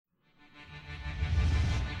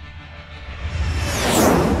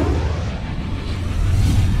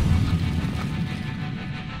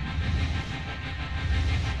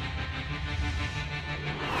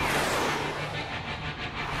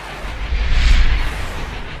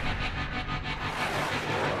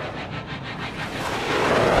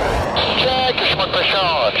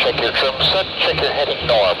trim set. Check your heading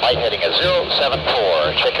north. Light heading at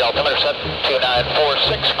 074. Check your altimeter set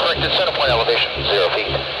 2946. Corrected center point elevation 0 feet.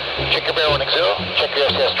 Check your bearing 0. Check your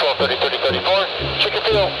SS 1230 3034. Check your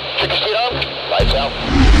fuel. Check your speed on. Lights out.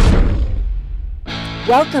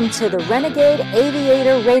 Welcome to the Renegade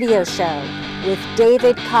Aviator Radio Show with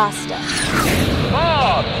David Costa.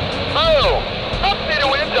 Bob, move. Upstate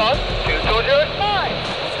wind on 220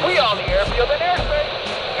 We on the airfield and airspace.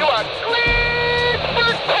 You are cleared for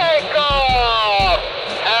takeoff.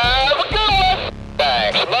 Have a good one.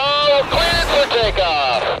 Thanks, Mo. Cleared for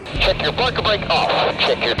takeoff. Check your parker brake off.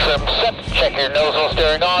 Check your trim set. Check your nozzle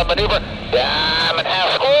steering on. Maneuver. Diamond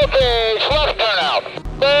half square cage. Left turnout.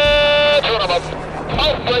 Let's run them up.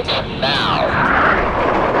 Off brakes now.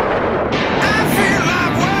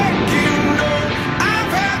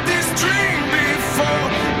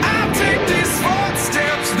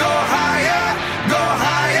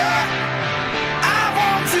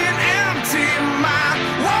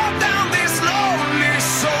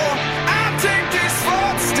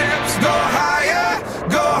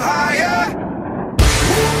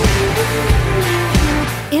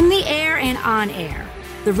 In the air and on air,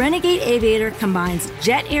 the Renegade Aviator combines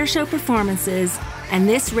jet airshow performances and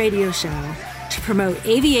this radio show to promote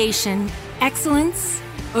aviation, excellence,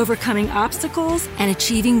 overcoming obstacles, and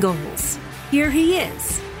achieving goals. Here he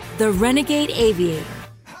is, the Renegade Aviator,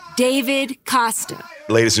 David Costa.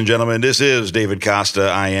 Ladies and gentlemen, this is David Costa.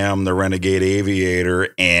 I am the Renegade Aviator,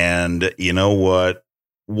 and you know what?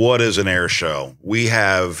 What is an air show? We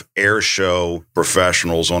have air show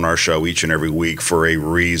professionals on our show each and every week for a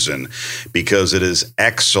reason, because it is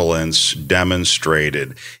excellence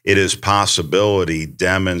demonstrated. It is possibility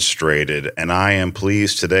demonstrated. And I am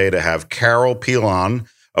pleased today to have Carol Pilon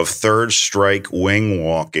of Third Strike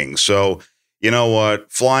Wingwalking. So, you know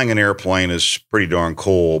what? Flying an airplane is pretty darn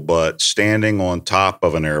cool, but standing on top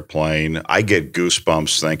of an airplane, I get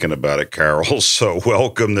goosebumps thinking about it, Carol. So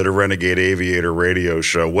welcome to the Renegade Aviator Radio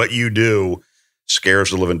Show. What you do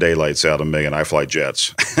scares the living daylights out of me, and I fly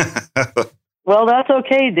jets. Well, that's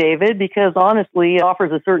okay, David, because honestly, it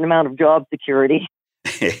offers a certain amount of job security.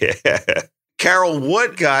 Yeah. Carol,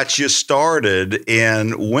 what got you started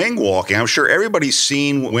in wing walking? I'm sure everybody's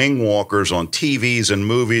seen wing walkers on TVs and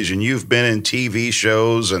movies, and you've been in TV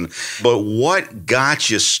shows. But what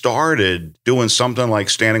got you started doing something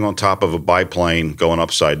like standing on top of a biplane going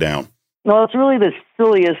upside down? Well, it's really the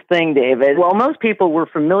silliest thing, David. Well, most people were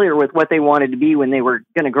familiar with what they wanted to be when they were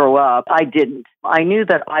going to grow up. I didn't. I knew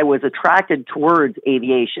that I was attracted towards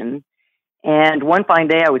aviation. And one fine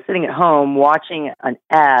day, I was sitting at home watching an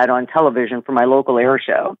ad on television for my local air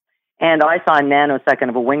show. And I saw a nanosecond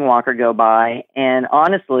of a wing walker go by. And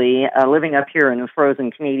honestly, living up here in the frozen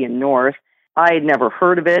Canadian North, I had never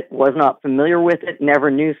heard of it, was not familiar with it, never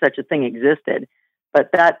knew such a thing existed. But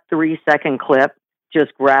that 3-second clip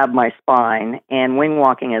just grabbed my spine, and wing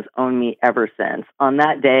walking has owned me ever since. On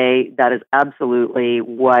that day, that is absolutely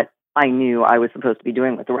what I knew I was supposed to be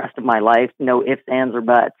doing with the rest of my life. No ifs, ands, or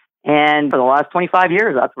buts. And for the last 25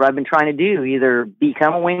 years, that's what I've been trying to do, either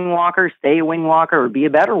become a wing walker, stay a wing walker, or be a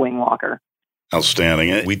better wing walker.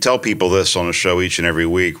 Outstanding. We tell people this on the show each and every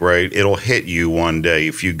week, right? It'll hit you one day.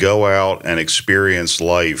 If you go out and experience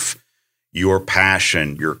life, your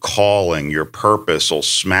passion, your calling, your purpose will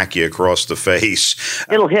smack you across the face.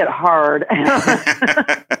 It'll hit hard.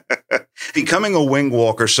 Becoming a wing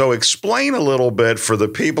walker. So explain a little bit for the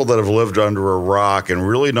people that have lived under a rock and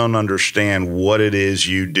really don't understand what it is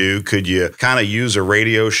you do. Could you kind of use a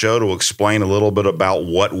radio show to explain a little bit about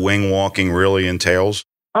what wing walking really entails?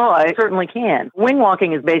 Oh, I certainly can. Wing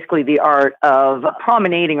walking is basically the art of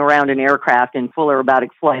promenading around an aircraft in full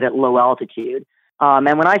aerobatic flight at low altitude.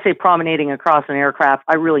 And when I say promenading across an aircraft,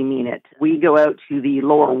 I really mean it. We go out to the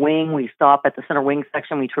lower wing, we stop at the center wing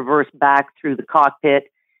section, we traverse back through the cockpit,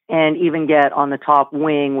 and even get on the top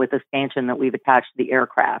wing with the stanchion that we've attached to the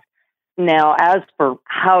aircraft. Now, as for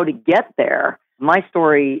how to get there, my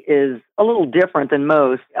story is a little different than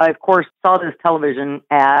most. I, of course, saw this television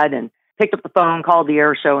ad and picked up the phone, called the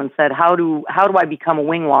air show, and said, how do I become a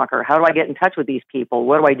wing walker? How do I get in touch with these people?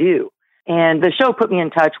 What do I do? And the show put me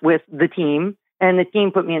in touch with the team, and the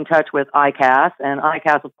team put me in touch with ICAS, and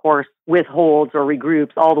ICAS, of course, withholds or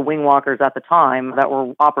regroups all the wing walkers at the time that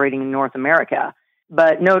were operating in North America.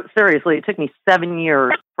 But no, seriously, it took me 7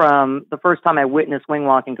 years from the first time I witnessed wing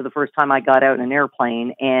walking to the first time I got out in an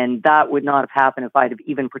airplane, and that would not have happened if I'd have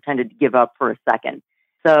even pretended to give up for a second.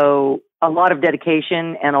 So a lot of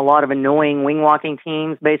dedication and a lot of annoying wing walking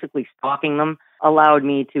teams, basically stalking them, allowed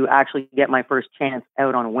me to actually get my first chance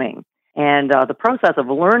out on a wing. And the process of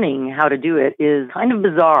learning how to do it is kind of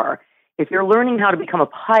bizarre. If you're learning how to become a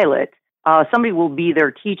pilot, somebody will be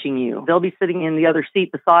there teaching you. They'll be sitting in the other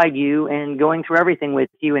seat beside you and going through everything with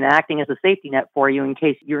you and acting as a safety net for you in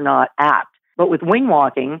case you're not apt. But with wing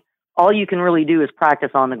walking, all you can really do is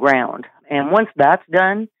practice on the ground. And once that's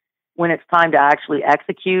done, when it's time to actually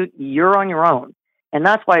execute, you're on your own. And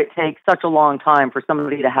that's why it takes such a long time for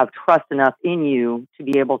somebody to have trust enough in you to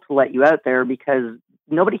be able to let you out there, because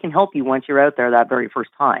nobody can help you once you're out there that very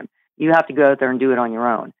first time. You have to go out there and do it on your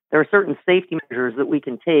own. There are certain safety measures that we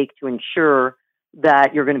can take to ensure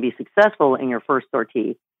that you're going to be successful in your first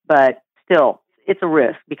sortie. But still, it's a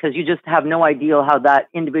risk because you just have no idea how that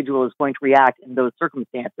individual is going to react in those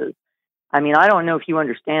circumstances. I mean, I don't know if you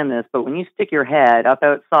understand this, but when you stick your head up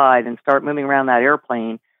outside and start moving around that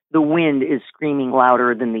airplane, the wind is screaming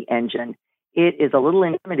louder than the engine. It is a little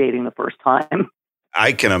intimidating the first time.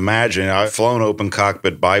 I can imagine. I've flown open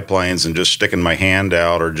cockpit biplanes and just sticking my hand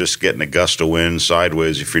out or just getting a gust of wind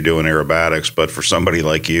sideways if you're doing aerobatics. But for somebody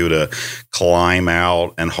like you to climb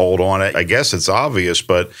out and hold on it, I guess it's obvious,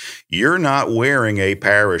 but you're not wearing a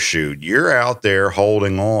parachute. You're out there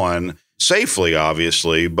holding on safely,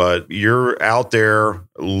 obviously, but you're out there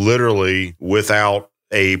literally without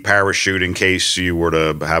a parachute in case you were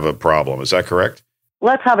to have a problem. Is that correct?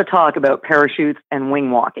 Let's have a talk about parachutes and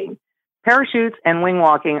wing walking. Parachutes and wing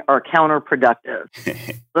walking are counterproductive.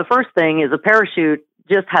 The first thing is a parachute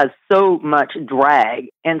just has so much drag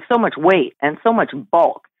and so much weight and so much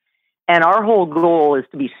bulk. And our whole goal is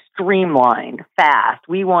to be streamlined, fast.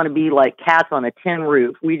 We want to be like cats on a tin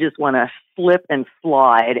roof. We just want to slip and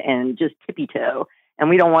slide and just tippy-toe. And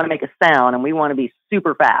we don't want to make a sound, and we want to be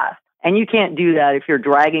super fast. And you can't do that if you're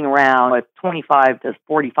dragging around a 25 to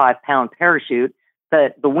 45-pound parachute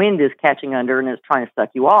that the wind is catching under and is trying to suck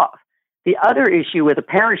you off. The other issue with a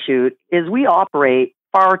parachute is we operate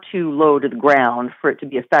far too low to the ground for it to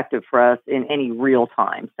be effective for us in any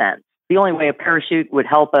real-time sense. The only way a parachute would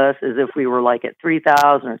help us is if we were like at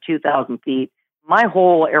 3,000 or 2,000 feet. My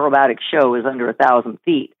whole aerobatic show is under 1,000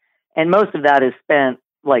 feet, and most of that is spent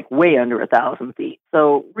like way under 1,000 feet.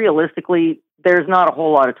 So realistically, there's not a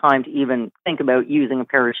whole lot of time to even think about using a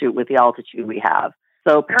parachute with the altitude we have.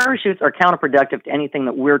 So parachutes are counterproductive to anything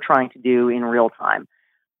that we're trying to do in real time.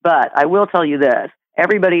 But I will tell you this,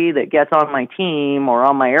 everybody that gets on my team or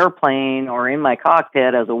on my airplane or in my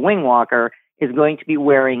cockpit as a wing walker is going to be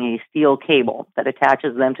wearing a steel cable that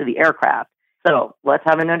attaches them to the aircraft. So let's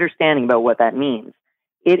have an understanding about what that means.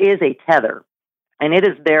 It is a tether, and it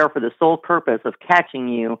is there for the sole purpose of catching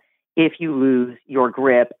you if you lose your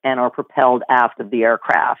grip and are propelled aft of the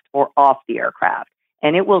aircraft or off the aircraft.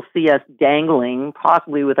 And it will see us dangling,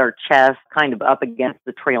 possibly with our chest kind of up against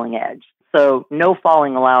the trailing edge. So no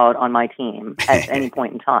falling allowed on my team at any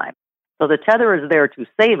point in time. So the tether is there to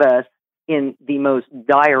save us in the most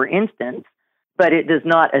dire instance, but it does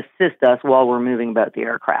not assist us while we're moving about the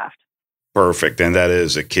aircraft. Perfect. And that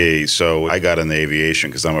is a key. So I got into aviation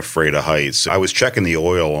because I'm afraid of heights. I was checking the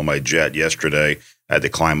oil on my jet yesterday. I had to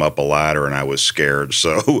climb up a ladder and I was scared.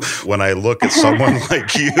 So when I look at someone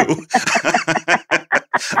like you,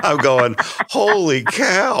 I'm going, holy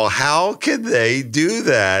cow, how can they do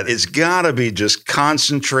that? It's got to be just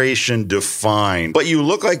concentration defined. But you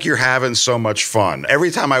look like you're having so much fun.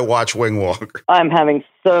 Every time I watch Wingwalker, I'm having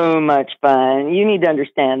so much fun. You need to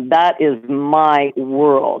understand that is my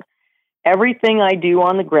world. Everything I do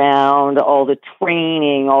on the ground, all the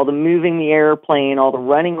training, all the moving the airplane, all the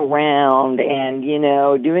running around and,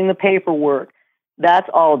 doing the paperwork, that's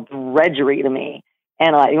all drudgery to me.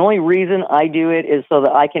 And the only reason I do it is so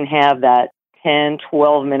that I can have that 10,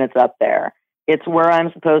 12 minutes up there. It's where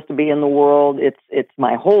I'm supposed to be in the world. It's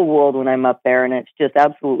my whole world when I'm up there, and it's just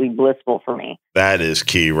absolutely blissful for me. That is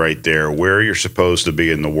key right there, where you're supposed to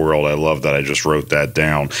be in the world. I love that. I just wrote that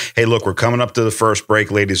down. Hey, look, we're coming up to the first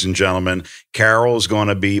break, ladies and gentlemen. Carol's going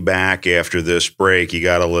to be back after this break. You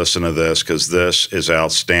got to listen to this because this is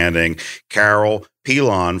outstanding. Carol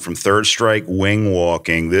Pilon from Third Strike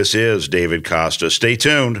Wingwalking. This is David Costa. Stay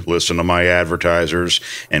tuned. Listen to my advertisers,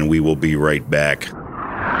 and we will be right back.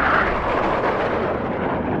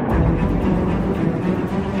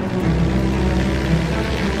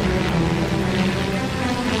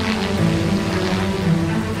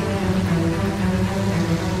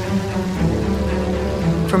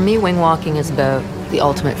 For me, wing walking is about the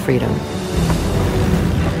ultimate freedom.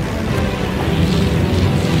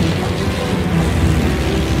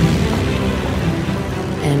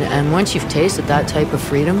 And once you've tasted that type of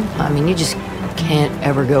freedom, I mean, you just can't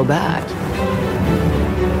ever go back.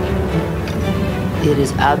 It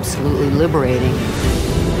is absolutely liberating.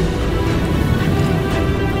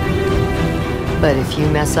 But if you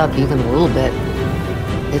mess up even a little bit,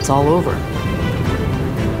 it's all over.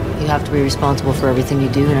 You have to be responsible for everything you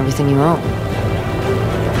do and everything you own.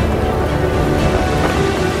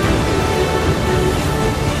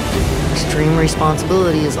 Extreme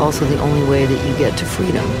responsibility is also the only way that you get to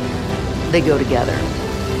freedom. They go together.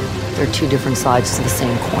 They're two different sides to the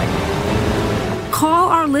same coin. Call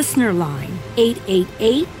our listener line,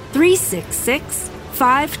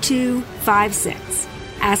 888-366-5256.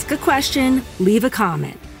 Ask a question, leave a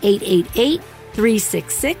comment,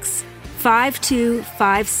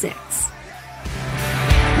 888-366-5256.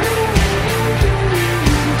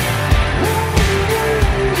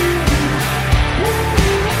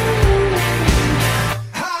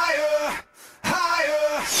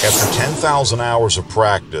 After 10,000 hours of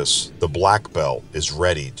practice, the black belt is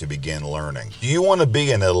ready to begin learning. Do you want to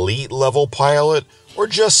be an elite level pilot or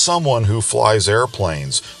just someone who flies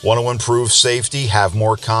airplanes? Want to improve safety, have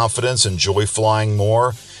more confidence, enjoy flying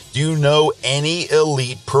more? Do you know any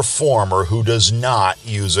elite performer who does not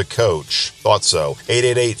use a coach? Thought so.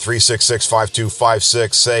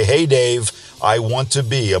 888-366-5256. Say, hey, Dave, I want to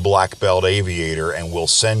be a black belt aviator, and we'll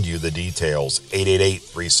send you the details.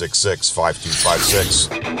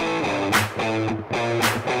 888-366-5256.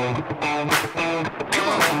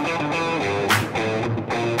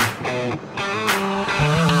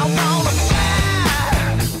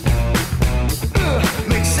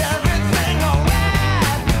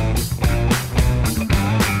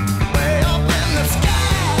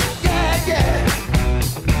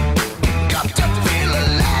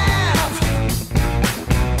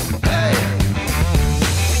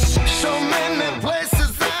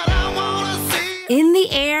 In the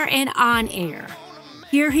air and on air,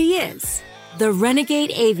 here he is, the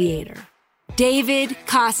Renegade Aviator, David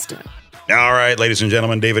Costa. All right, ladies and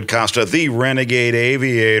gentlemen, David Costa, the Renegade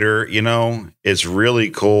Aviator. You know, it's really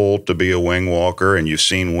cool to be a wing walker, and you've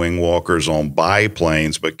seen wing walkers on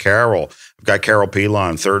biplanes. But Carol, I've got Carol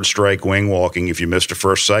Pilon, Third Strike Wing Walking. If you missed the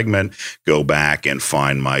first segment, go back and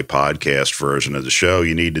find my podcast version of the show.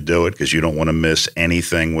 You need to do it because you don't want to miss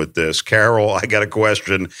anything with this. Carol, I got a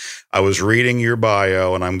question. I was reading your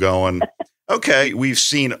bio, and I'm going, okay, we've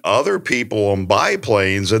seen other people on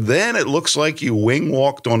biplanes, and then it looks like you wing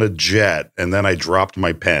walked on a jet, and then I dropped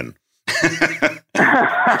my pen.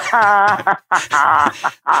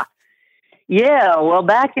 Yeah, well,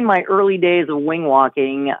 back in my early days of wing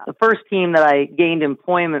walking, the first team that I gained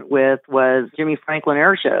employment with was Jimmy Franklin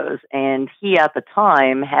Air Shows, and he at the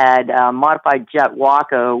time had a modified jet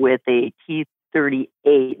Waco with a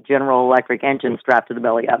T-38 General Electric engine strapped to the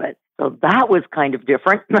belly of it. So that was kind of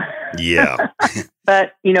different. Yeah.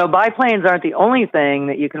 But, you know, biplanes aren't the only thing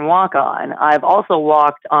that you can walk on. I've also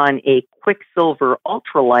walked on a Quicksilver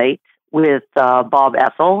Ultralight with Bob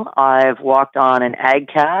Essel. I've walked on an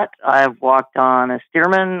AgCat. I've walked on a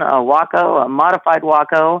Stearman, a Waco, a modified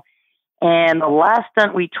Waco. And the last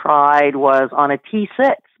stunt we tried was on a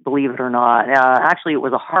T6, believe it or not. Actually, it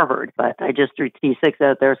was a Harvard, but I just threw T6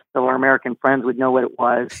 out there so our American friends would know what it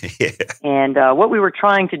was. Yeah. And what we were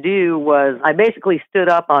trying to do was I basically stood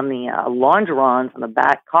up on the longerons in the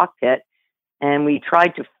back cockpit, and we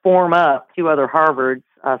tried to form up two other Harvards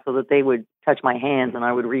so that they would touch my hands and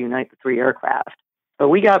I would reunite the three aircraft. So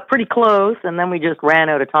we got pretty close, and then we just ran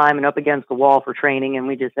out of time and up against the wall for training, and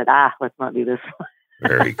we just said, let's not do this.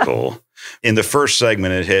 Very cool. In the first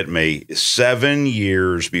segment, it hit me 7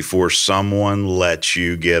 years before someone lets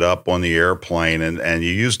you get up on the airplane, and you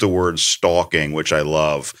used the word stalking, which I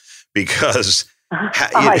love because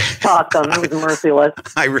I stalked them. It was merciless.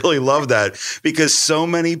 I really love that because so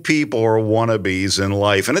many people are wannabes in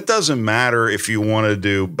life, and it doesn't matter if you want to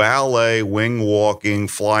do ballet, wing walking,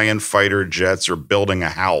 flying fighter jets, or building a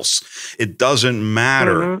house. It doesn't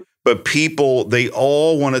matter. Mm-hmm. But people, they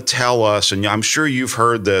all want to tell us, and I'm sure you've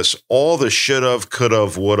heard this, all the should have, could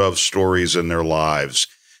have, would have stories in their lives.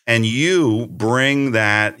 And you bring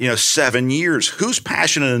that, 7 years. Who's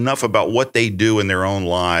passionate enough about what they do in their own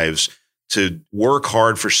lives to work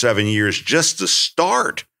hard for 7 years just to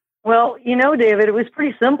start? Well, David, it was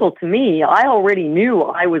pretty simple to me. I already knew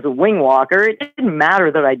I was a wing walker. It didn't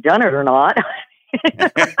matter that I'd done it or not.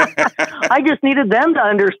 I just needed them to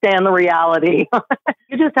understand the reality.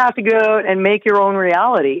 You just have to go out and make your own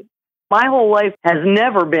reality. My whole life has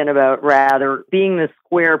never been about being the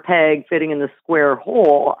square peg fitting in the square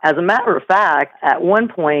hole. As a matter of fact, at one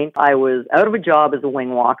point, I was out of a job as a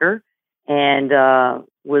wing walker and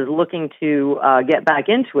was looking to get back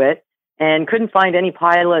into it and couldn't find any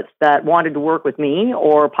pilots that wanted to work with me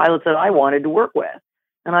or pilots that I wanted to work with.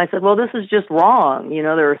 And I said, well, this is just wrong.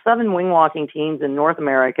 There are 7 wing walking teams in North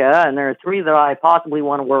America, and there are 3 that I possibly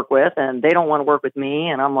want to work with, and they don't want to work with me.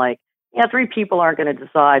 And I'm like, 3 people aren't going to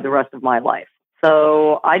decide the rest of my life.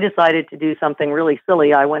 So I decided to do something really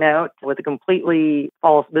silly. I went out with a completely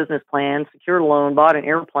false business plan, secured a loan, bought an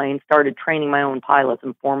airplane, started training my own pilots,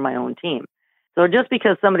 and formed my own team. So just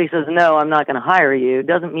because somebody says, no, I'm not going to hire you,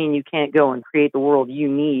 doesn't mean you can't go and create the world you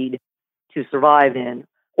need to survive in,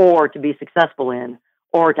 or to be successful in,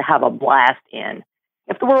 or to have a blast in.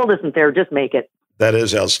 If the world isn't there, just make it. That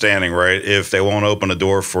is outstanding, right? If they won't open a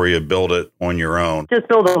door for you, build it on your own. Just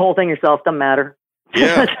build the whole thing yourself. Doesn't matter.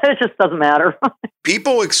 Yeah. It just doesn't matter.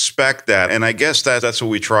 People expect that. And I guess that's what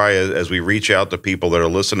we try as we reach out to people that are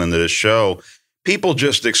listening to this show. People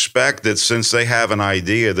just expect that since they have an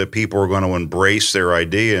idea that people are going to embrace their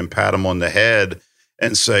idea and pat them on the head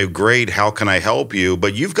and say, great, how can I help you?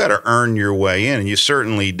 But you've got to earn your way in, and you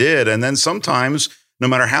certainly did. And then sometimes, no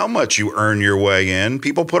matter how much you earn your way in,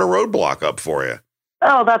 people put a roadblock up for you.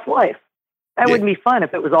 Oh, that's life. That wouldn't be fun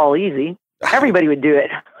if it was all easy. Everybody would do it.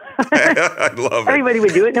 I love it. Everybody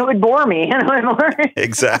would do it, and it would bore me.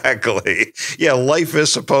 Exactly. Yeah, life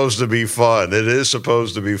is supposed to be fun. It is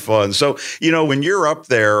supposed to be fun. So, when you're up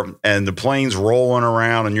there and the plane's rolling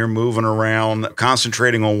around and you're moving around,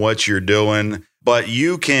 concentrating on what you're doing, but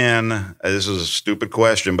you can, this is a stupid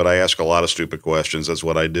question, but I ask a lot of stupid questions. That's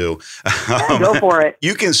what I do. Go for it.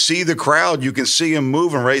 You can see the crowd. You can see them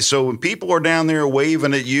moving, right? So when people are down there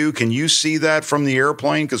waving at you, can you see that from the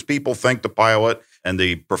airplane? Because people think the pilot and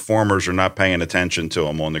the performers are not paying attention to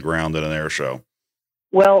them on the ground at an air show.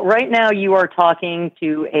 Well, right now you are talking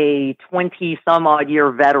to a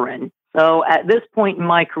 20-some-odd-year veteran. So at this point in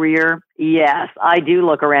my career, yes, I do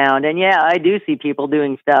look around. And yeah, I do see people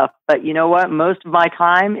doing stuff. But you know what? Most of my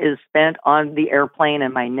time is spent on the airplane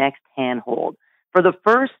and my next handhold. For the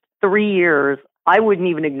first 3 years, I wouldn't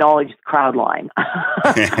even acknowledge the crowd line.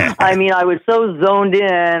 I mean, I was so zoned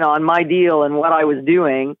in on my deal and what I was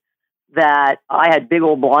doing that I had big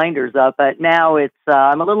old blinders up. But now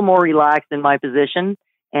I'm a little more relaxed in my position,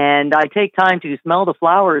 and I take time to smell the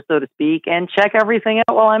flowers, so to speak, and check everything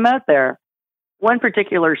out while I'm out there. One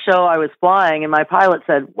particular show I was flying, and my pilot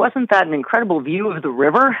said, "Wasn't that an incredible view of the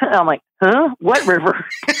river?" And I'm like, huh? What river?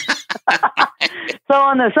 So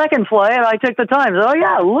on the second flight, I took the time. Oh,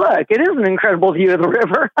 yeah, look, it is an incredible view of the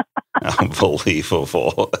river.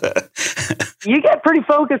 Unbelievable. You get pretty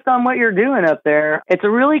focused on what you're doing up there. It's a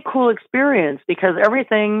really cool experience because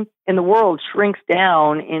everything in the world shrinks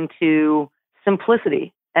down into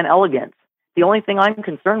simplicity and elegance. The only thing I'm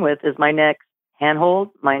concerned with is my next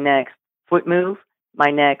handhold, my next foot move,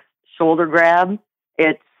 my next shoulder grab.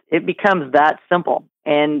 It becomes that simple.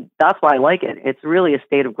 And that's why I like it. It's really a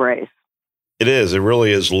state of grace. It is. It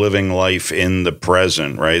really is living life in the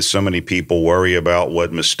present, right? So many people worry about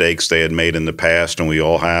what mistakes they had made in the past, and we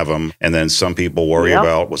all have them. And then some people worry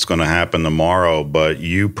about what's going to happen tomorrow. But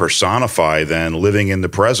you personify then living in the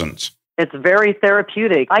present. It's very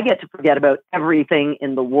therapeutic. I get to forget about everything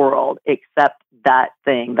in the world except that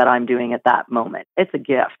thing that I'm doing at that moment. It's a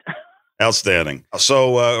gift. Outstanding.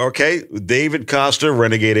 So, okay, David Costa,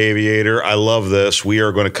 Renegade Aviator. I love this. We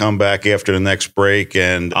are going to come back after the next break,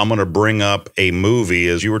 and I'm going to bring up a movie,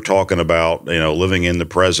 as you were talking about, living in the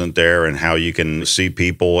present there and how you can see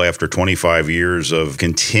people after 25 years of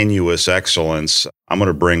continuous excellence. I'm going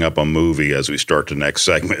to bring up a movie as we start the next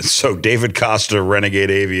segment. So, David Costa,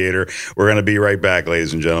 Renegade Aviator. We're going to be right back,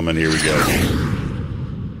 ladies and gentlemen. Here we go.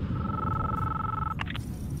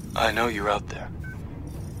 I know you're out there.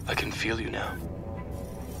 I can feel you now.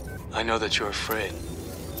 I know that you're afraid.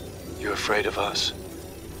 You're afraid of us.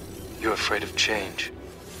 You're afraid of change.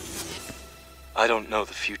 I don't know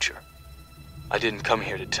the future. I didn't come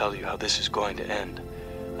here to tell you how this is going to end.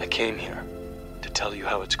 I came here to tell you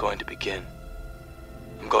how it's going to begin.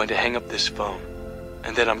 I'm going to hang up this phone,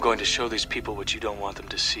 and then I'm going to show these people what you don't want them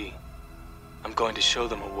to see. I'm going to show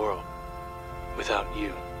them a world without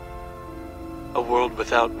you. A world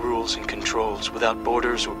without rules and controls, without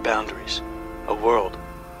borders or boundaries. A world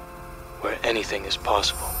where anything is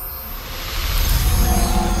possible.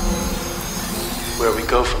 Where we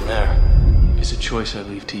go from there is a choice I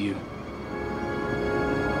leave to you.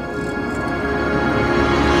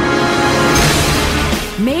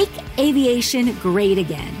 Make aviation great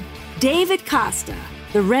again. David Costa,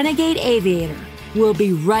 the Renegade Aviator, will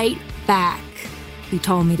be right back. He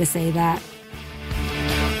told me to say that.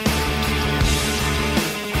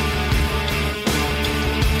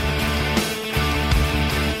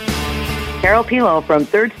 Carol Pilon from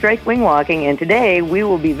Third Strike Wingwalking, and today we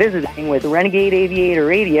will be visiting with Renegade Aviator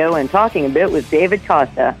Radio and talking a bit with David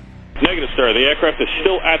Costa. Negative, sir. The aircraft is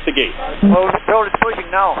still at the gate. Oh, the door is pushing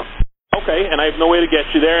now. Okay, and I have no way to get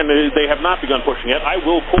you there, and they have not begun pushing yet. I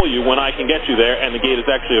will pull you when I can get you there, and the gate is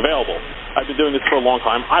actually available. I've been doing this for a long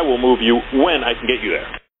time. I will move you when I can get you there.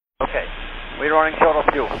 Okay. Wait You're running short of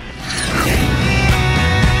fuel.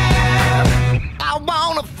 I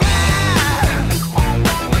wanna fly.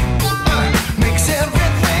 Makes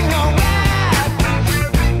everything alright.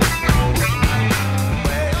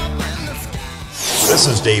 Way up in the sky. This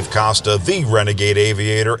is Dave Costa, the Renegade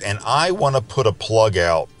Aviator, and I want to put a plug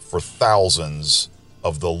out for thousands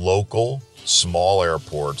of the local small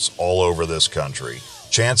airports all over this country.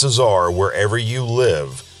 Chances are, wherever you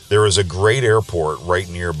live, there is a great airport right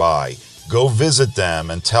nearby. Go visit them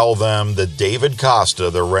and tell them that David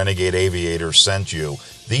Costa, the Renegade Aviator, sent you.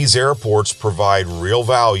 These airports provide real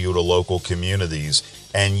value to local communities,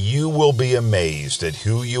 and you will be amazed at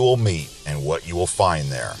who you will meet and what you will find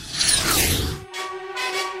there.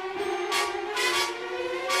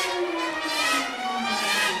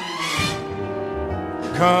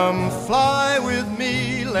 Come fly with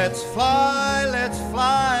me, let's fly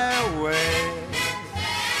away.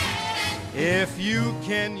 If you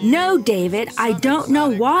can. No, David, I don't know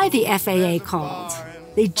why the FAA called.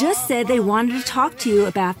 They just said they wanted to talk to you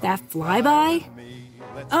about that flyby.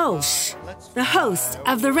 Oh, the host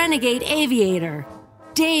of the Renegade Aviator,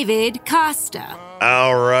 David Costa.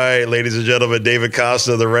 All right, ladies and gentlemen, David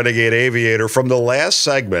Costa, the Renegade Aviator. From the last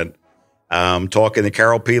segment, talking to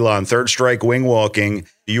Carol Pilon, Third Strike Wingwalking.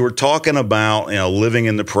 You were talking about, living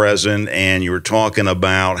in the present, and you were talking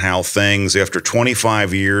about how things, after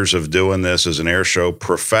 25 years of doing this as an airshow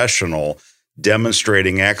professional,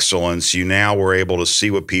 demonstrating excellence, you now were able to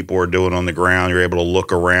see what people are doing on the ground. You're able to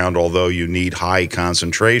look around, although you need high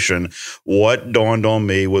concentration. What dawned on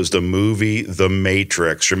me was the movie The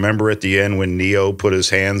Matrix. Remember at the end when Neo put his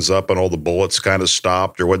hands up and all the bullets kind of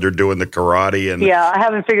stopped, or when they're doing the karate? And Yeah, I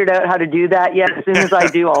haven't figured out how to do that yet. As soon as I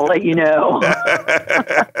do, I'll let you know.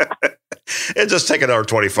 It just take another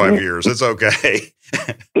 25 years. It's okay.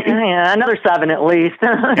 Yeah, another 7 at least.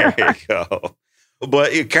 There you go.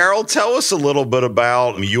 But Carol, tell us a little bit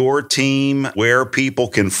about your team, where people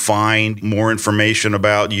can find more information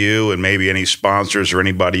about you, and maybe any sponsors or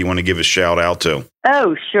anybody you want to give a shout out to.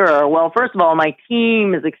 Oh, sure. Well, first of all, my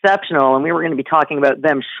team is exceptional, and we were going to be talking about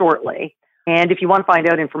them shortly. And if you want to find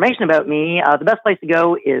out information about me, the best place to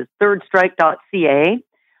go is thirdstrike.ca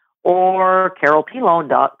or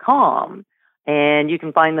carolpilon.com. And you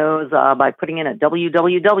can find those by putting in a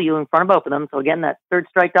www in front of both of them. So again, that's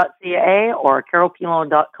thirdstrike.ca or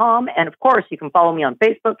carolpilon.com. And of course, you can follow me on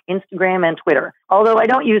Facebook, Instagram, and Twitter. Although I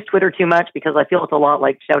don't use Twitter too much because I feel it's a lot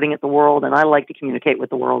like shouting at the world, and I like to communicate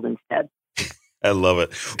with the world instead. I love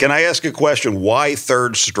it. Can I ask a question? Why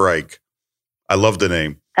Third Strike? I love the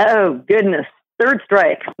name. Oh, goodness. Third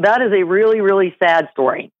Strike. That is a really, really sad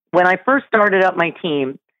story. When I first started up my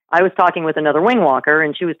team, I was talking with another wing walker,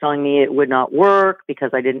 and she was telling me it would not work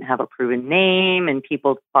because I didn't have a proven name, and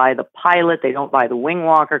people buy the pilot. They don't buy the wing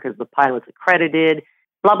walker because the pilot's accredited,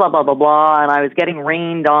 blah, blah, blah, blah, blah. And I was getting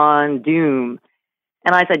rained on doom.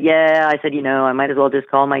 And I said, I might as well just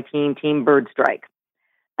call my team Team Bird Strike.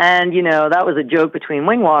 And, that was a joke between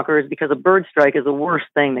wing walkers because a bird strike is the worst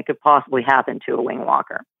thing that could possibly happen to a wing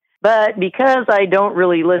walker. But because I don't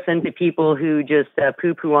really listen to people who just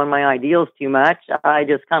poo-poo on my ideals too much, I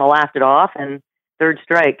just kind of laughed it off, and Third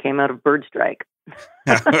Strike came out of Bird Strike.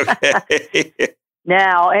 Okay.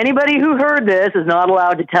 Now, anybody who heard this is not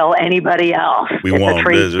allowed to tell anybody else. We it's won't. a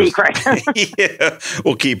trade secret. Yeah,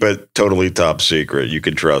 we'll keep it totally top secret. You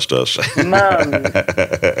can trust us. So,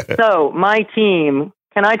 my team,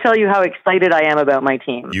 can I tell you how excited I am about my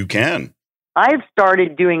team? You can. I've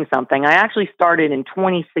started doing something. I actually started in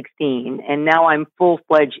 2016, and now I'm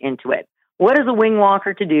full-fledged into it. What is a wing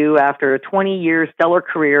walker to do after a 20-year stellar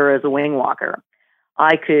career as a wing walker?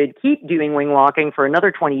 I could keep doing wing walking for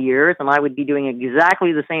another 20 years, and I would be doing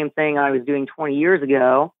exactly the same thing I was doing 20 years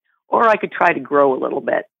ago, or I could try to grow a little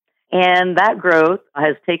bit. And that growth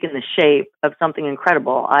has taken the shape of something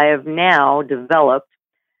incredible. I have now developed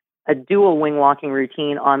a dual wing walking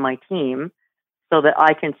routine on my team, so that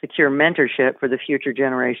I can secure mentorship for the future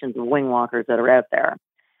generations of wing walkers that are out there.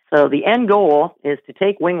 So the end goal is to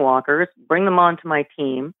take wing walkers, bring them onto my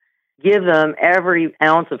team, give them every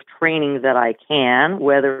ounce of training that I can,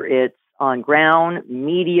 whether it's on ground,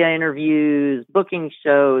 media interviews, booking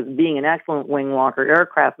shows, being an excellent wing walker,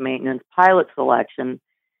 aircraft maintenance, pilot selection,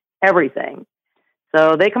 everything.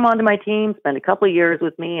 So they come onto my team, spend a couple of years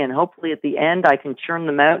with me, and hopefully at the end I can churn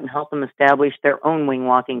them out and help them establish their own wing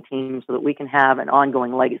walking team so that we can have an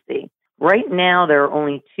ongoing legacy. Right now, there are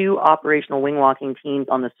only 2 operational wing walking teams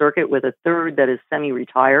on the circuit, with a third that is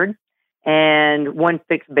semi-retired, and 1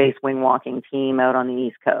 fixed base wing walking team out on the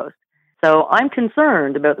East Coast. So I'm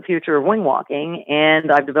concerned about the future of wing walking,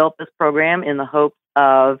 and I've developed this program in the hope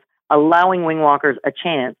of allowing wing walkers a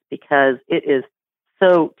chance, because it is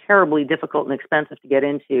so terribly difficult and expensive to get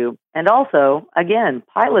into. And also, again,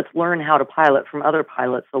 pilots learn how to pilot from other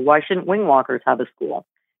pilots, so why shouldn't wing walkers have a school?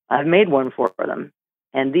 I've made one for them,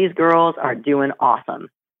 and these girls are doing awesome.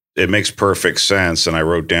 It makes perfect sense. And I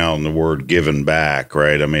wrote down the word given back,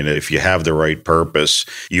 right? I mean, if you have the right purpose,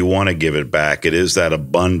 you want to give it back. It is that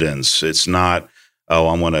abundance. It's not, oh,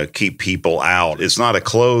 I want to keep people out. It's not a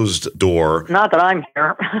closed door. Not that I'm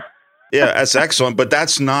here. Yeah, that's excellent. But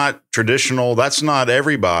that's not traditional. That's not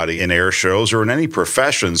everybody in air shows or in any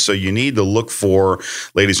profession. So you need to look for,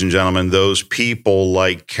 ladies and gentlemen, those people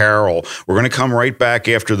like Carol. We're going to come right back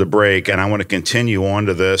after the break, and I want to continue on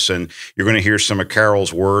to this. And you're going to hear some of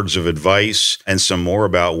Carol's words of advice and some more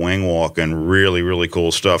about wing walking. Really, really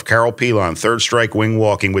cool stuff. Carol Pilon, Third Strike Wing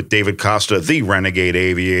Walking with David Costa, the Renegade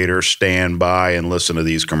Aviator. Stand by and listen to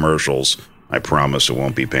these commercials. I promise it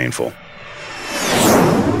won't be painful.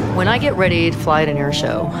 When I get ready to fly at an air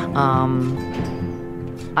show,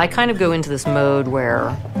 I kind of go into this mode where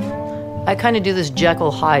I kind of do this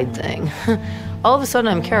Jekyll Hyde thing. All of a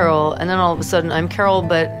sudden I'm Carol, and then all of a sudden I'm Carol,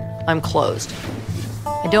 but I'm closed.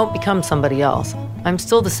 I don't become somebody else. I'm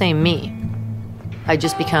still the same me. I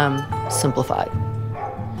just become simplified.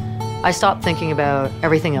 I stop thinking about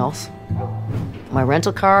everything else. My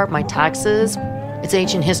rental car, my taxes, it's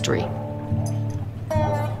ancient history.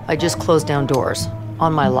 I just close down doors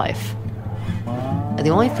on my life. And the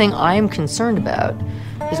only thing I am concerned about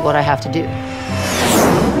is what I have to do.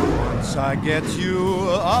 Once I get you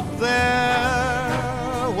up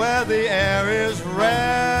there where the air is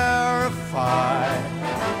rarefied,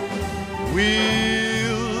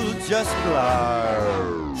 we'll just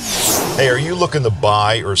glide. Hey, are you looking to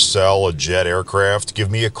buy or sell a jet aircraft? Give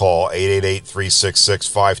me a call,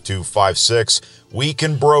 888-366-5256. We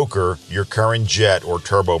can broker your current jet or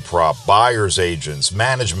turboprop, buyer's agents,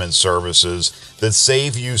 management services that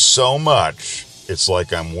save you so much, it's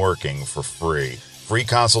like I'm working for free. Free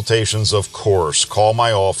consultations, of course. Call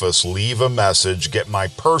my office, leave a message, get my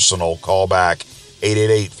personal call back,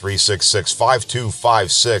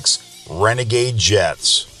 888-366-5256. Renegade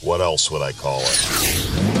Jets. What else would I call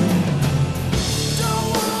it?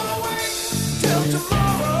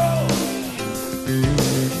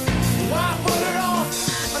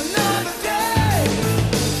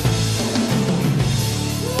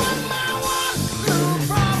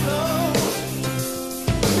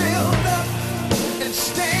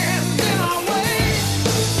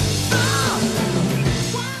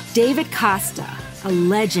 David Costa, a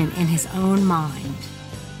legend in his own mind.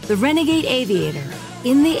 The Renegade Aviator,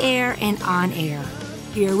 in the air and on air.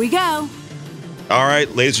 Here we go. All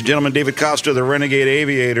right, ladies and gentlemen, David Costa, the Renegade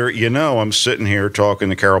Aviator. You know, I'm sitting here talking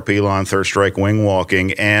to Carol Pilon, Third Strike Wing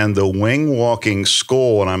Walking, and the Wing Walking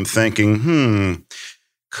School, and I'm thinking,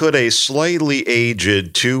 could a slightly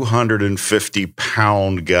aged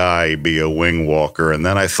 250-pound guy be a wing walker? And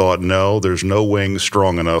then I thought, no, there's no wing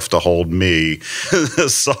strong enough to hold me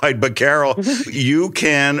aside. But Carol, you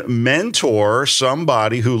can mentor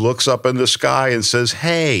somebody who looks up in the sky and says,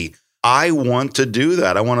 hey, I want to do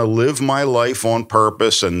that. I want to live my life on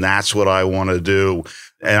purpose, and that's what I want to do.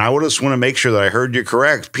 And I just want to make sure that I heard you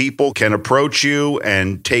correct. People can approach you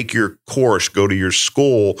and take your course, go to your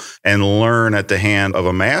school, and learn at the hand of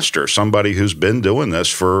a master, somebody who's been doing this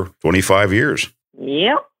for 25 years.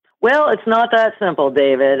 Yep. Well, it's not that simple,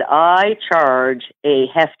 David. I charge a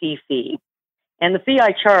hefty fee. And the fee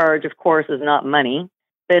I charge, of course, is not money,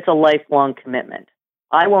 but it's a lifelong commitment.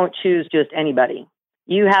 I won't choose just anybody.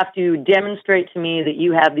 You have to demonstrate to me that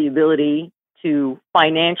you have the ability to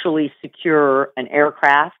financially secure an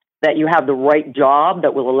aircraft, that you have the right job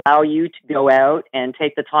that will allow you to go out and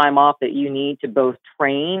take the time off that you need to both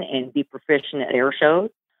train and be proficient at air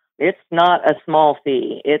shows. It's not a small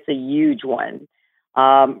fee. It's a huge one.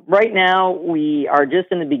 Right now, we are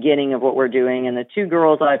just in the beginning of what we're doing, and the two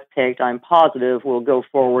girls I've picked, I'm positive, will go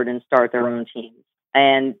forward and start their own teams.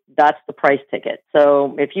 And that's the price ticket.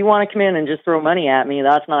 So if you want to come in and just throw money at me,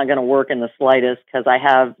 that's not going to work in the slightest, because I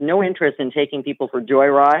have no interest in taking people for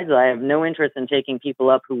joyrides. I have no interest in taking people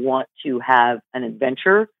up who want to have an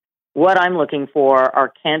adventure. What I'm looking for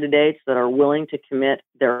are candidates that are willing to commit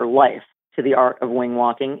their life to the art of wing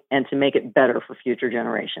walking and to make it better for future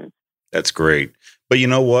generations. That's great. But you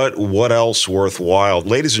know what? What else worthwhile?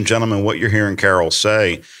 Ladies and gentlemen, what you're hearing Carol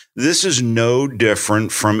say, this is no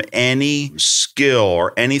different from any skill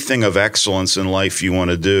or anything of excellence in life you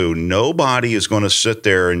want to do. Nobody is going to sit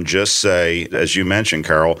there and just say, as you mentioned,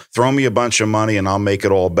 Carol, throw me a bunch of money and I'll make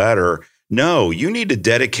it all better. No, you need to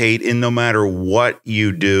dedicate in no matter what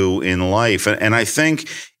you do in life. And I think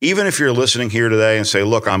even if you're listening here today and say,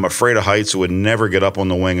 look, I'm afraid of heights, I would never get up on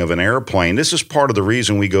the wing of an airplane. This is part of the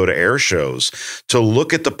reason we go to air shows, to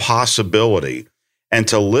look at the possibility and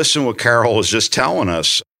to listen what Carol is just telling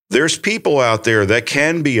us. There's people out there that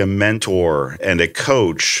can be a mentor and a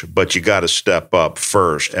coach, but you got to step up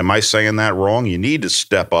first. Am I saying that wrong? You need to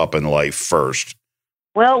step up in life first.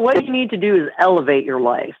 Well, what you need to do is elevate your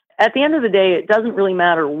life. At the end of the day, it doesn't really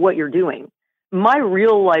matter what you're doing. My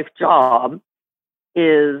real life job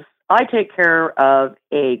is I take care of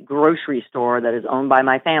a grocery store that is owned by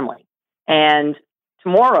my family. And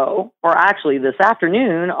tomorrow, or actually this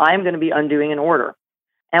afternoon, I'm going to be undoing an order.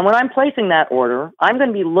 And when I'm placing that order, I'm going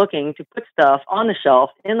to be looking to put stuff on the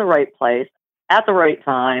shelf in the right place at the right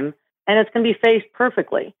time, and it's going to be faced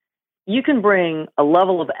perfectly. You can bring a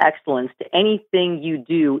level of excellence to anything you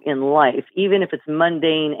do in life, even if it's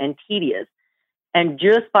mundane and tedious. And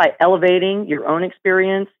just by elevating your own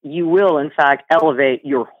experience, you will, in fact, elevate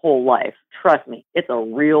your whole life. Trust me, it's a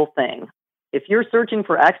real thing. If you're searching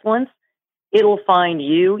for excellence, it'll find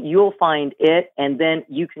you, you'll find it, and then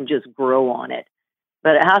you can just grow on it.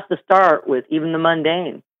 But it has to start with even the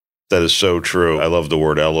mundane. That is so true. I love the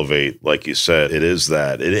word elevate. Like you said, it is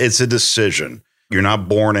that. It's a decision. You're not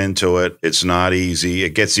born into it. It's not easy. It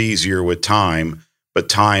gets easier with time, but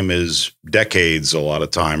time is decades a lot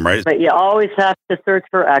of time, right? But you always have to search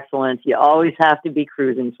for excellence. You always have to be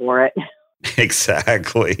cruising for it.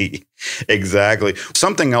 Exactly.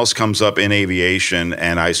 Something else comes up in aviation,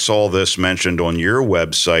 and I saw this mentioned on your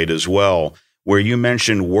website as well, where you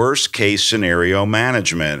mentioned worst case scenario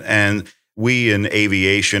management. And we in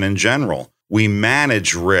aviation in general, we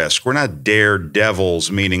manage risk. We're not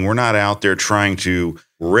daredevils, meaning we're not out there trying to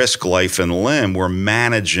risk life and limb. We're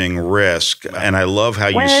managing risk. And I love how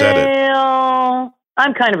you said it. Well,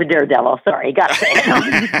 I'm kind of a daredevil. Sorry, got to say it.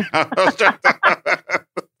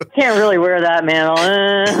 Can't really wear that mantle.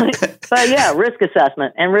 But yeah, risk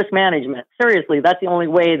assessment and risk management. Seriously, that's the only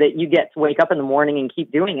way that you get to wake up in the morning and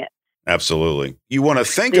keep doing it. Absolutely. You want to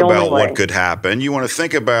think about what could happen. You want to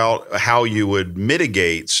think about how you would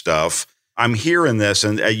mitigate stuff. I'm hearing this,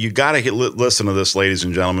 and you got to listen to this, ladies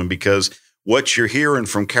and gentlemen, because what you're hearing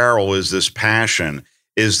from Carol is this passion,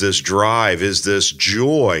 is this drive, is this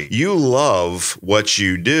joy. You love what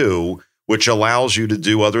you do, which allows you to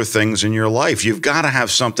do other things in your life. You've got to have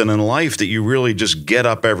something in life that you really just get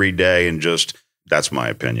up every day and just, that's my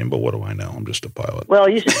opinion, but what do I know? I'm just a pilot. Well,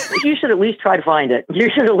 you should at least try to find it. You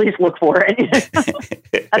should at least look for it.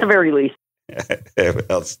 At the very least.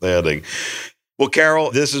 Outstanding. Well, Carol,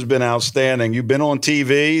 this has been outstanding. You've been on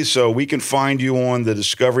TV, so we can find you on the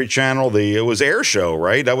Discovery Channel. It was Air Show,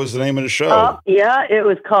 right? That was the name of the show. Yeah, it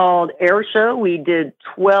was called Air Show. We did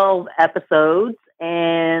 12 episodes,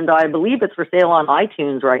 and I believe it's for sale on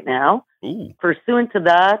iTunes right now. Ooh. Pursuant to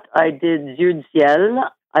that, I did Yeux du Ciel.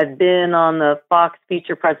 I've been on the Fox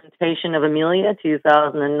feature presentation of Amelia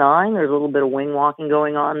 2009. There's a little bit of wing walking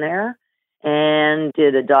going on there. And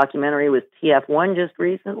did a documentary with TF1 just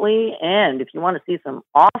recently. And if you want to see some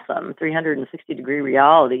awesome 360-degree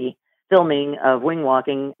reality filming of wing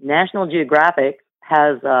walking, National Geographic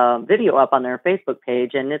has a video up on their Facebook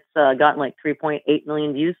page, and it's gotten like 3.8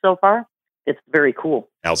 million views so far. It's very cool.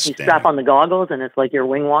 Outstanding. You strap on the goggles, and it's like you're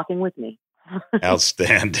wing walking with me.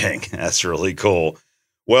 Outstanding. That's really cool.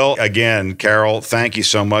 Well, again, Carol, thank you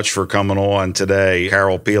so much for coming on today.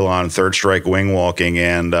 Carol Pilon, Third Strike Wing Walking,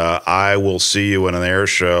 and I will see you in an air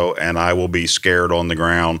show, and I will be scared on the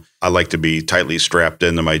ground. I like to be tightly strapped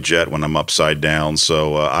into my jet when I'm upside down,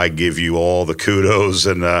 so I give you all the kudos,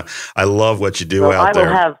 and I love what you do out there.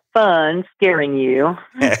 I will have fun scaring you.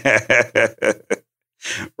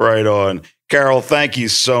 Right on. Carol, thank you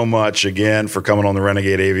so much again for coming on the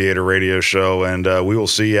Renegade Aviator Radio Show, and we will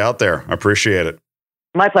see you out there. I appreciate it.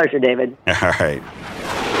 My pleasure, David. All right.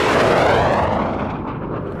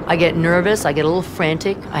 I get nervous. I get a little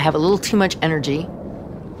frantic. I have a little too much energy.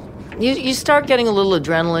 You start getting a little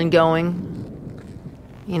adrenaline going.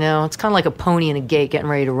 You know, it's kind of like a pony in a gate getting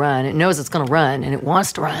ready to run. It knows it's going to run, and it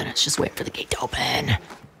wants to run. It's just waiting for the gate to open.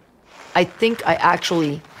 I think I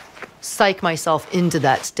actually psych myself into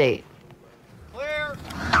that state. Clear.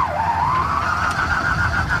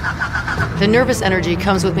 The nervous energy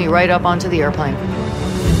comes with me right up onto the airplane.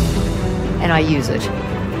 And I use it.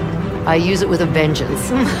 I use it with a vengeance.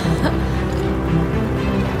 You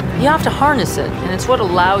have to harness it, and it's what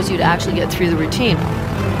allows you to actually get through the routine.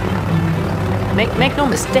 Make no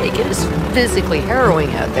mistake, it is physically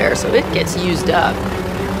harrowing out there, so it gets used up.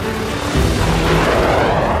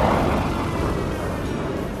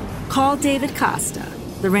 Call David Costa,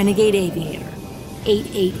 the Renegade Aviator,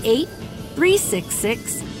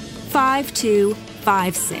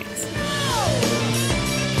 888-366-5256.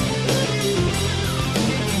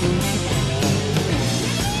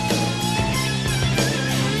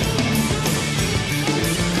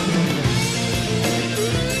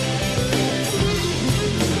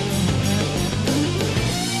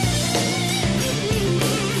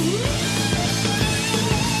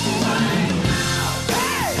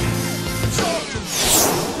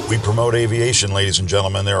 We promote aviation, ladies and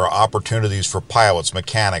gentlemen. There are opportunities for pilots,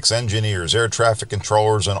 mechanics, engineers, air traffic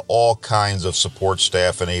controllers, and all kinds of support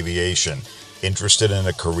staff in aviation. Interested in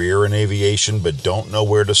a career in aviation but don't know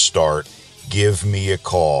where to start? Give me a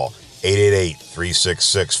call.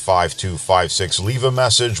 888-366-5256. Leave a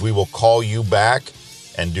message. We will call you back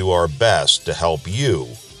and do our best to help you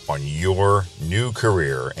on your new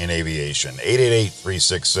career in aviation.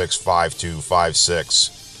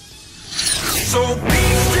 888-366-5256. So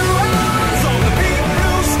feast your eyes on the big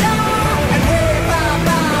blue sky and wave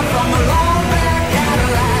bye-bye from a long black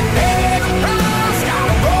Cadillac. Pay the price,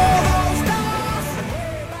 gotta roll those dice and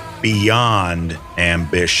wave bye-bye. Beyond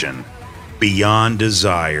ambition, beyond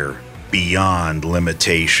desire, beyond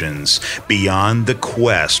limitations, beyond the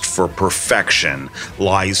quest for perfection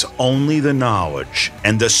lies only the knowledge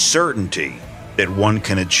and the certainty that one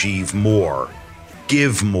can achieve more,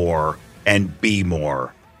 give more, and be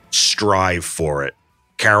more. Strive for it.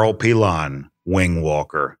 Carol Pilon,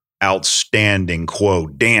 Wingwalker. Outstanding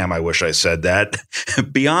quote. Damn, I wish I said that.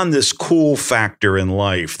 Beyond this cool factor in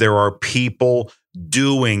life, there are people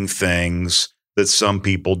doing things that some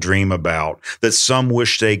people dream about, that some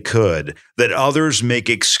wish they could, that others make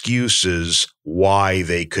excuses why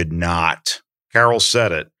they could not. Carol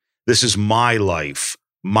said it. This is my life,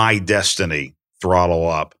 my destiny. Throttle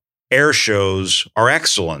up. Air shows are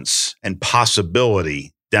excellence and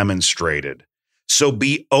possibility demonstrated. So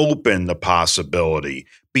be open to possibility.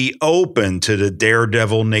 Be open to the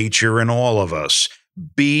daredevil nature in all of us.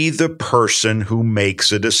 Be the person who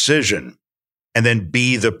makes a decision. And then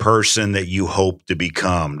be the person that you hope to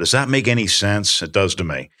become. Does that make any sense? It does to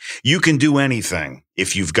me. You can do anything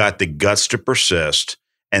if you've got the guts to persist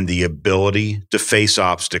and the ability to face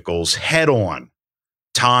obstacles head on.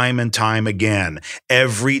 Time and time again,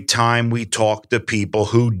 every time we talk to people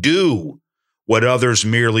who do what others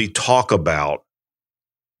merely talk about,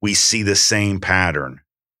 we see the same pattern.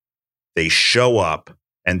 They show up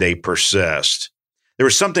and they persist. There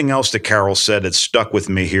was something else that Carol said that stuck with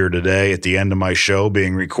me here today at the end of my show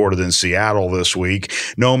being recorded in Seattle this week.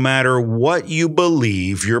 No matter what you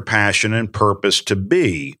believe your passion and purpose to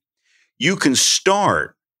be, you can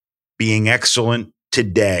start being excellent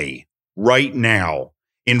today, right now,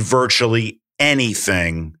 in virtually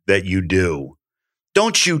anything that you do.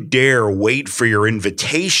 Don't you dare wait for your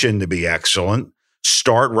invitation to be excellent.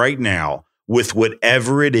 Start right now with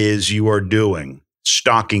whatever it is you are doing.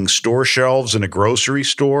 Stocking store shelves in a grocery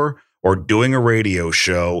store or doing a radio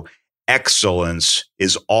show. Excellence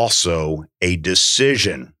is also a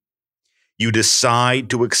decision. You decide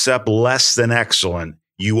to accept less than excellent,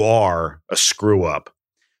 you are a screw up.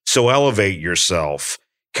 So elevate yourself.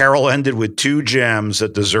 Carol ended with two gems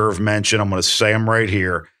that deserve mention. I'm going to say them right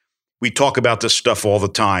here. We talk about this stuff all the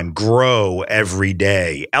time. Grow every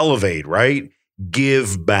day. Elevate, right?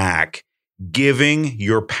 Give back. Giving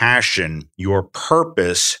your passion, your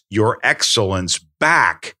purpose, your excellence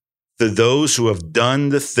back to those who have done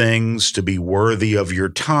the things to be worthy of your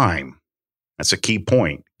time. That's a key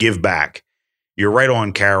point. Give back. You're right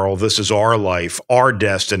on, Carol. This is our life, our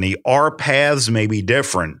destiny. Our paths may be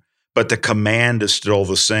different, but the command is still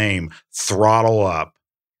the same. Throttle up.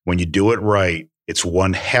 When you do it right, it's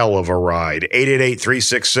one hell of a ride.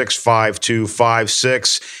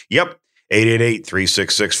 888-366-5256. Yep,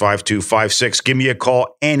 888-366-5256. Give me a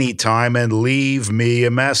call anytime and leave me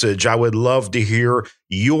a message. I would love to hear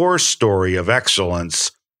your story of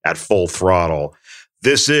excellence at Full Throttle.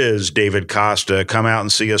 This is David Costa. Come out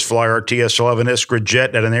and see us fly our TS-11 Iskra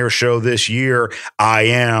jet at an air show this year. I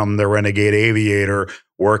am the Renegade Aviator,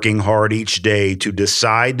 working hard each day to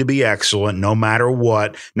decide to be excellent no matter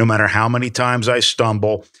what, no matter how many times I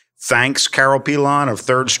stumble. Thanks, Carol Pilon of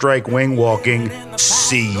Third Strike Wingwalking.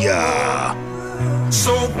 See ya.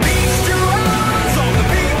 So be